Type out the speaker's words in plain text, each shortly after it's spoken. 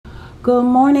Good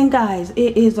morning, guys.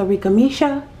 It is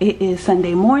Arickamisha. It is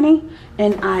Sunday morning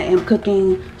and I am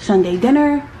cooking Sunday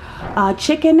dinner,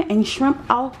 chicken and shrimp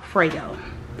Alfredo.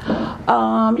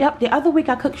 Yep, the other week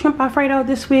I cooked shrimp Alfredo.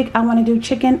 This week I want to do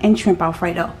chicken and shrimp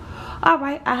Alfredo. All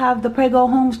right, I have the Prego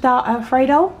home style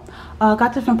Alfredo.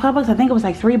 Got this from Publix. I think it was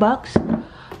like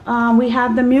 $3. We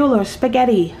have the Mueller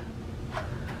spaghetti.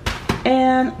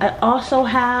 And I also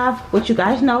have, what you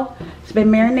guys know, it's been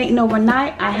marinating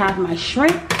overnight. I have my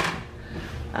shrimp.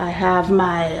 I have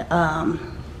my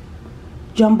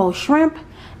jumbo shrimp,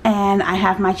 and I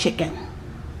have my chicken.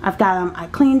 I've got them, I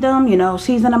cleaned them, you know,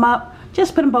 seasoned them up.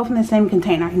 Just put them both in the same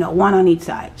container, you know, one on each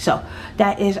side. So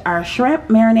that is our shrimp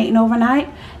marinating overnight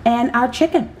and our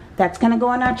chicken. That's gonna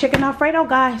go in our chicken Alfredo,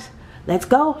 guys. Let's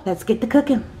go, let's get to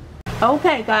cooking.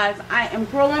 Okay, guys, I am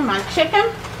grilling my chicken.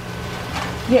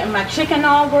 Getting my chicken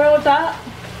all grilled up.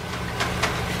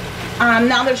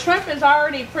 Now the shrimp is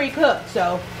already pre-cooked,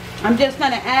 so I'm just going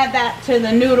to add that to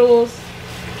the noodles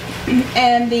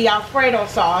and the Alfredo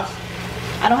sauce.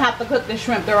 I don't have to cook the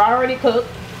shrimp, they're already cooked.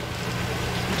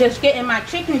 Just getting my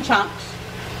chicken chunks.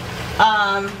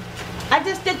 I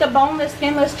just did the boneless,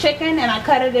 skinless chicken and I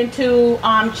cut it into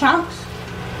chunks.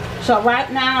 So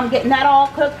right now I'm getting that all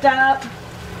cooked up.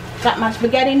 Got my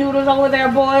spaghetti noodles over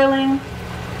there boiling.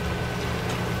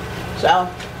 So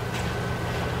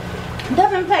it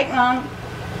doesn't take long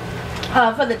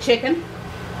for the chicken.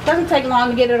 Doesn't take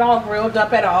long to get it all grilled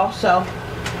up at all. So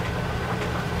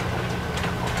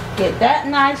get that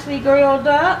nicely grilled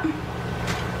up.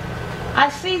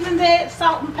 I seasoned it,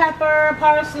 salt and pepper,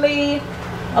 parsley,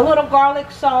 a little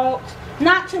garlic salt.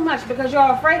 Not too much because your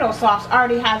Alfredo sauce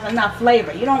already has enough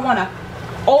flavor. You don't want to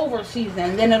over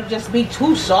season, then it'll just be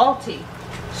too salty.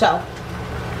 So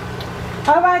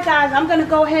alright, guys, I'm gonna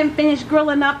go ahead and finish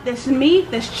grilling up this meat,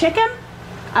 this chicken.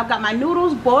 I've got my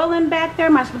noodles boiling back there,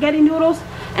 my spaghetti noodles,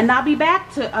 and I'll be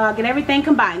back to get everything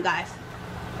combined, guys.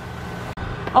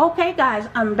 Okay, guys,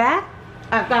 I'm back.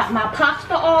 I've got my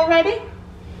pasta already.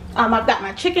 I've got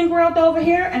my chicken grilled over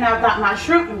here, and I've got my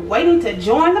shrimp waiting to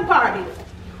join the party.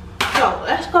 So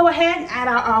let's go ahead and add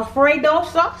our Alfredo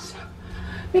sauce.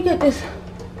 Let me get this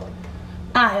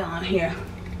eye on here.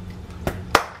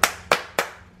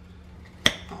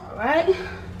 Alright.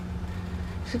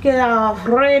 Let's get our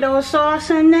Alfredo sauce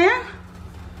in there.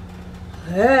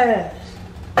 Yes.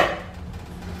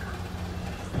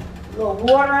 A little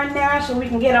water in there so we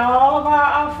can get all of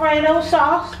our Alfredo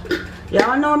sauce.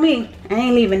 Y'all know me, I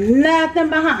ain't leaving nothing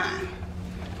behind.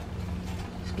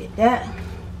 Let's get that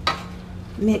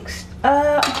mixed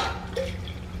up.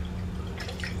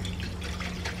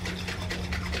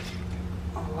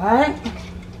 Alright.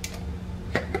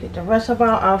 Get the rest of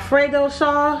our Alfredo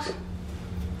sauce.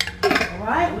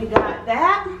 Alright, we got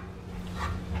that.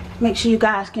 Make sure you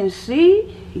guys can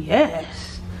see.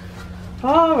 Yes.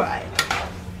 Alright.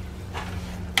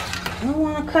 Don't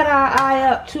want to cut our eye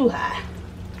up too high.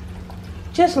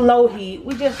 Just low heat.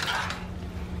 We just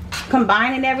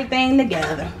combining everything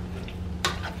together.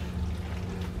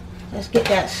 Let's get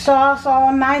that sauce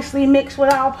all nicely mixed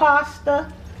with our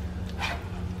pasta.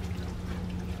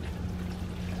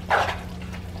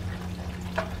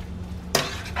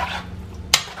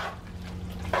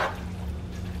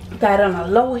 Got it on a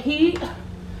low heat.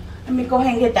 Let me go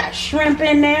ahead and get that shrimp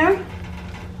in there.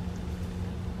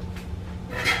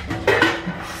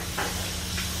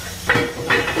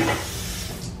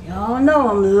 Y'all know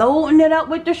I'm loading it up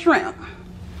with the shrimp.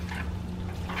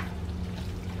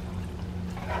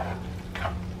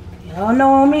 Y'all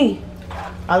know me.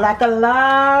 I like a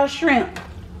lot of shrimp.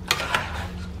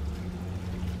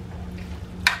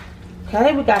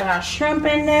 Okay, we got our shrimp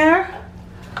in there.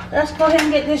 Let's go ahead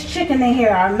and get this chicken in here.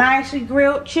 Our nicely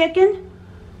grilled chicken.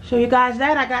 Show you guys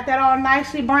that. I got that all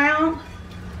nicely browned.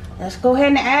 Let's go ahead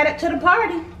and add it to the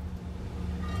party.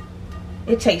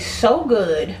 It tastes so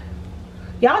good.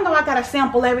 Y'all know I gotta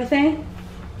sample everything.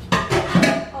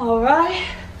 Alright.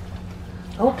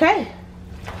 Okay.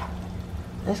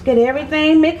 Let's get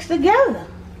everything mixed together.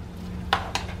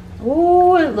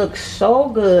 Ooh, it looks so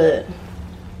good.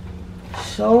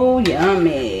 So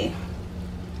yummy.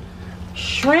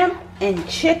 Shrimp and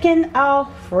chicken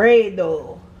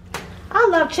Alfredo. I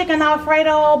love chicken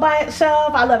Alfredo by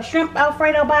itself. I love shrimp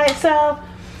Alfredo by itself.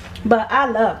 But I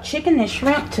love chicken and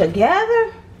shrimp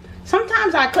together.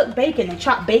 Sometimes I cook bacon and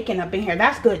chop bacon up in here.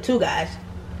 That's good too, guys.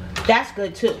 That's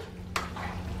good too.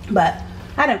 But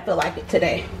I didn't feel like it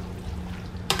today.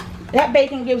 That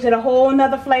bacon gives it a whole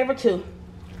nother flavor too.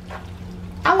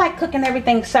 I like cooking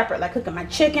everything separate. Like cooking my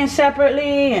chicken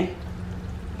separately and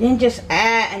then just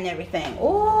adding everything.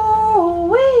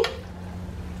 Ooh wee.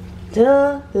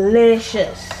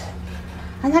 Delicious.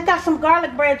 And I got some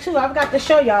garlic bread too. I've got to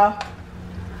show y'all.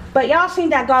 But y'all seen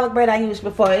that garlic bread I used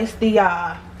before. It's the,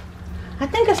 I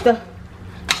think it's the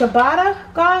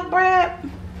ciabatta garlic bread.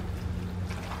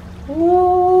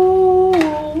 Ooh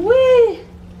wee.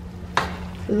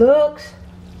 Looks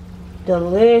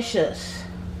delicious.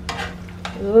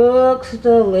 Looks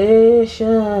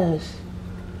delicious.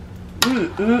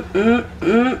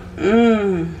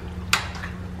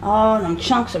 Oh, them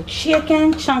chunks of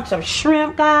chicken, chunks of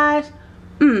shrimp, guys.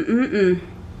 Ooh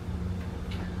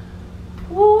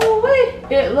wee.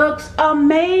 It looks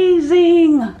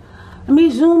amazing. Let me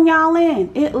zoom y'all in.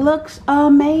 It looks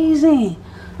amazing.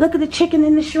 Look at the chicken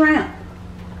and the shrimp.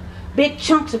 Big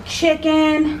chunks of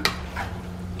chicken.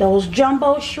 Those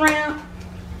jumbo shrimp.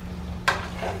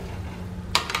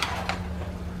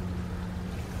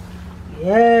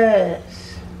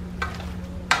 Yes.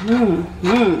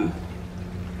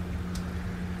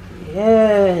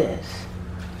 Yes.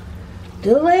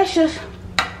 Delicious.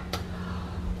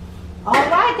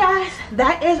 Alright guys,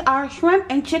 that is our shrimp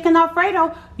and chicken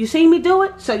Alfredo. You see me do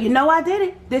it, so you know I did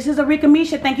it. This is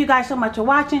Arickamisha. Thank you guys so much for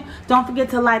watching. Don't forget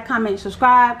to like, comment,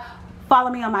 subscribe.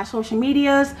 Follow me on my social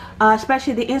medias,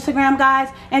 especially the Instagram, guys.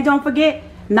 And don't forget,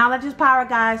 knowledge is power,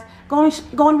 guys. Go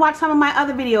and watch some of my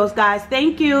other videos, guys.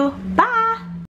 Thank you. Bye.